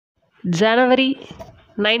January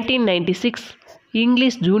 1996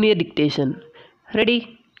 English Junior Dictation.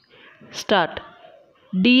 Ready? Start.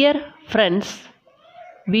 Dear friends,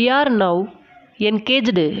 we are now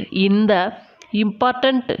engaged in the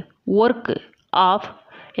important work of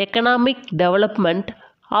economic development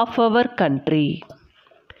of our country.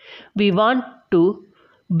 We want to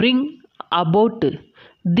bring about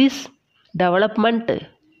this development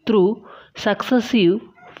through successive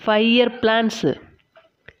 5-year plans.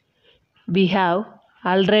 We have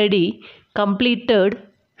already completed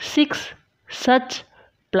 6 such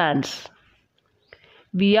plans.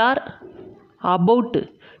 We are about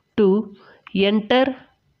to enter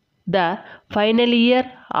the final year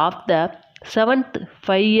of the 7th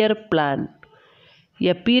 5-year plan.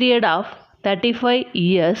 A period of 35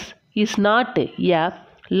 years is not a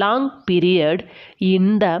long period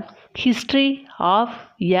in the history of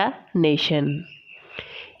a nation.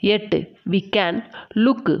 Yet we can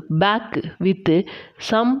look back with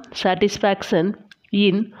some satisfaction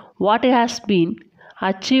in what has been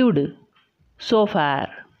achieved so far.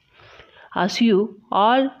 As you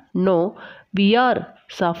all know, we are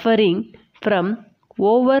suffering from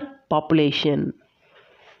overpopulation.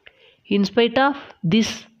 In spite of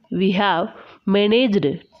this, we have managed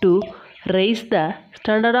to raise the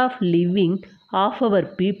standard of living of our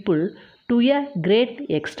people to a great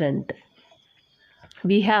extent.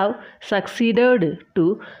 We have succeeded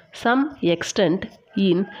to some extent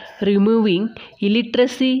in removing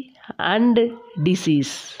illiteracy and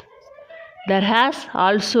disease. There has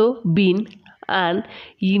also been an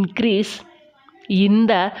increase in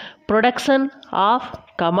the production of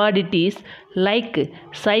commodities like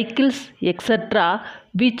cycles, etc.,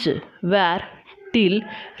 which were till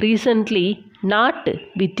recently not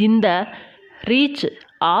within the reach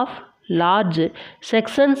of large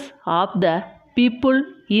sections of the people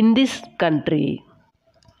in this country.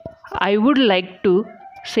 I would like to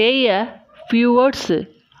say a few words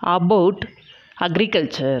about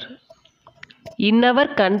agriculture. In our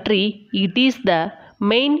country, it is the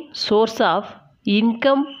main source of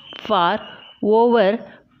income for over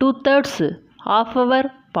 2/3 of our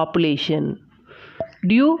population.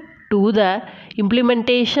 Due to the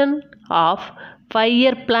implementation of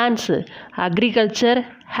 5-year plans, agriculture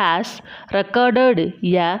has recorded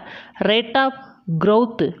a rate of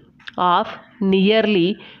growth of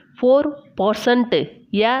nearly 4%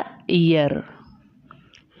 a year.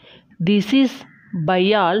 This is by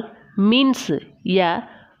all means a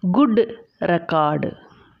good record.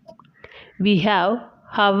 We have,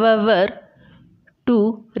 however, to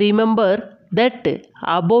remember that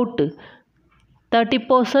about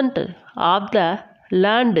 30% of the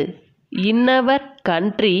land in our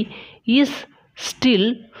country is still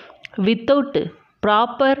without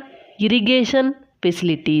proper irrigation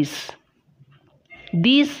facilities.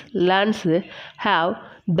 These lands have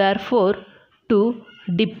therefore to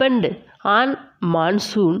depend on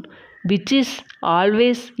monsoon, which is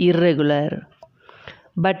always irregular.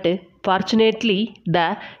 But fortunately, the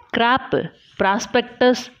crop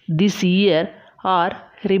prospects this year are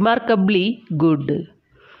remarkably good.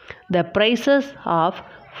 The prices of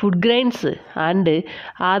food grains and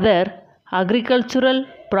other agricultural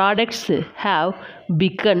products have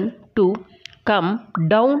begun to come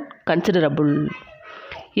down considerably.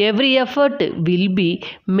 Every effort will be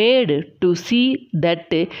made to see that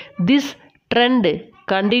this trend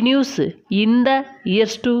continues in the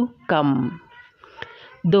years to come.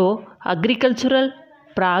 Though agricultural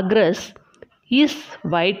progress is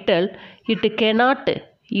vital, it cannot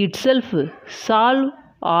itself solve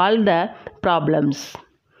all the problems.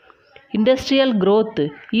 Industrial growth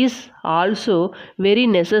is also very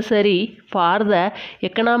necessary for the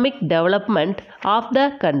economic development of the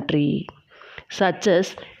country, such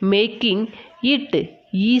as making it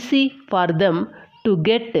easy for them to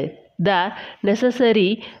get the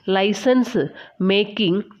necessary license,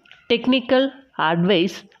 making technical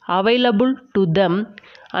advice available to them,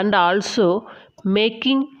 and also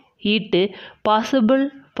making it possible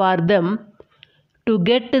for them to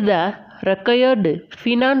get the required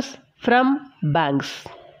finance from banks.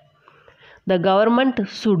 The government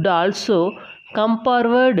should also come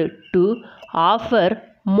forward to offer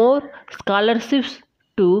more scholarships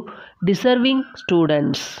to deserving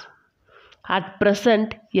students. At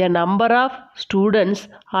present, a number of students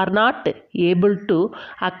are not able to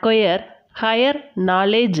acquire higher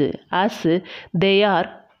knowledge as they are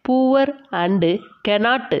poor and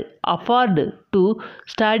cannot afford to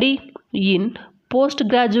study in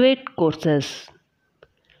postgraduate courses.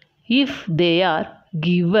 If they are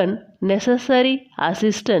given necessary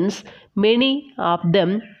assistance, many of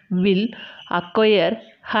them will acquire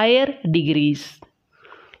higher degrees.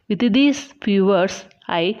 With these few words,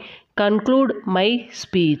 I conclude my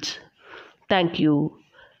speech. Thank you.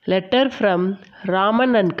 Letter from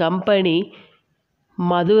Raman and Company,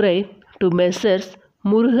 Madurai to Messrs.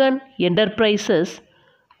 Murugan Enterprises,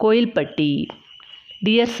 Koilpatti.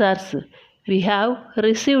 Dear sirs, we have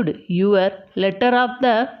received your letter of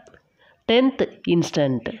the 10th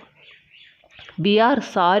instant. We are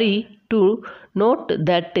sorry to note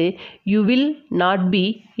that you will not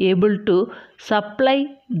be able to supply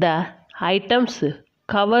the items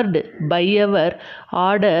covered by our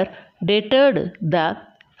order dated the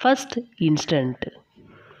 1st instant.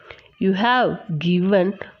 You have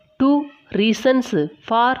given two reasons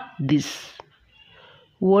for this.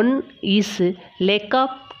 One is lack of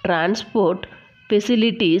transport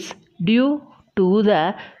facilities due to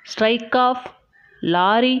the strike of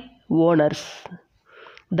lorry owners.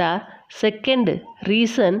 The second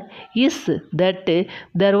reason is that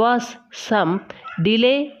there was some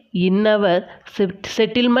delay in our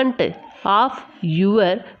settlement of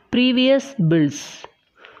your previous bills.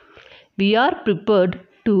 We are prepared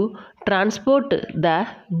to transport the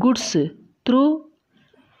goods through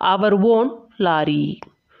our own lorry.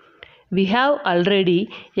 We have already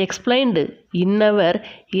explained in our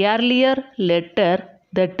earlier letter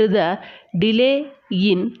that the delay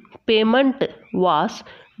in payment was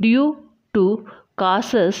due to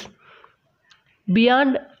causes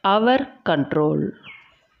beyond our control.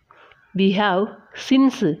 We have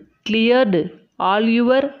since cleared all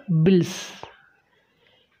your bills.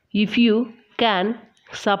 If you can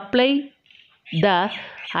supply the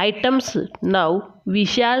items now, we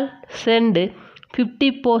shall send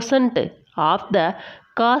 50% of the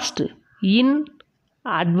cost in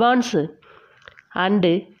advance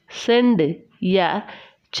and send a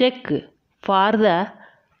check for the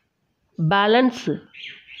balance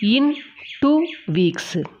in 2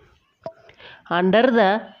 weeks. Under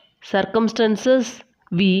the circumstances,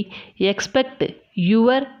 we expect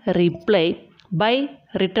your reply by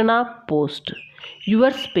return of post.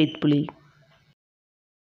 Yours faithfully.